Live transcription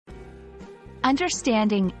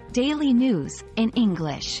Understanding daily news in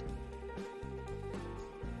English.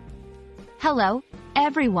 Hello,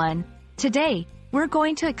 everyone. Today, we're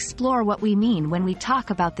going to explore what we mean when we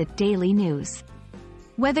talk about the daily news.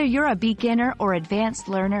 Whether you're a beginner or advanced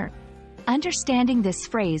learner, understanding this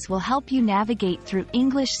phrase will help you navigate through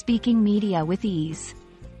English-speaking media with ease.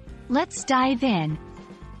 Let's dive in.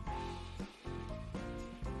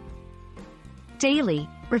 Daily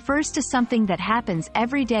refers to something that happens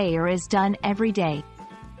every day or is done every day.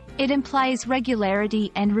 It implies regularity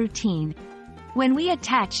and routine. When we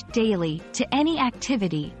attach daily to any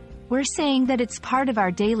activity, we're saying that it's part of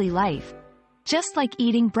our daily life, just like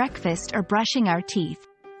eating breakfast or brushing our teeth.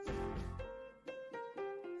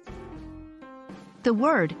 The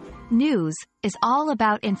word news is all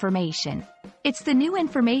about information. It's the new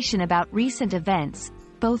information about recent events,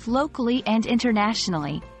 both locally and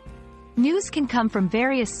internationally. News can come from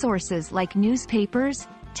various sources like newspapers,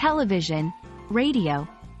 television, radio,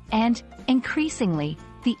 and, increasingly,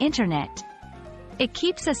 the internet. It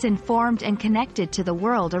keeps us informed and connected to the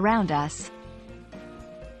world around us.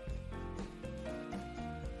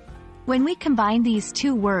 When we combine these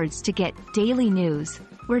two words to get daily news,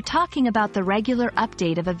 we're talking about the regular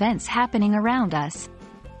update of events happening around us.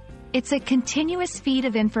 It's a continuous feed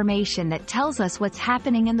of information that tells us what's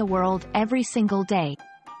happening in the world every single day.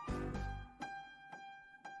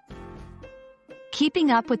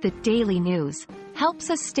 Keeping up with the daily news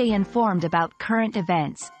helps us stay informed about current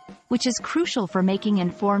events, which is crucial for making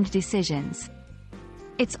informed decisions.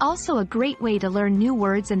 It's also a great way to learn new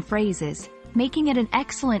words and phrases, making it an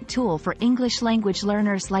excellent tool for English language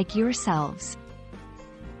learners like yourselves.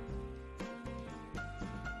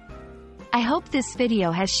 I hope this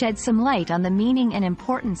video has shed some light on the meaning and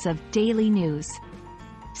importance of daily news.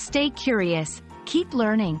 Stay curious, keep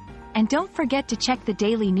learning, and don't forget to check the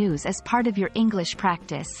daily news as part of your English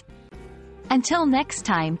practice. Until next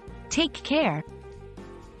time, take care.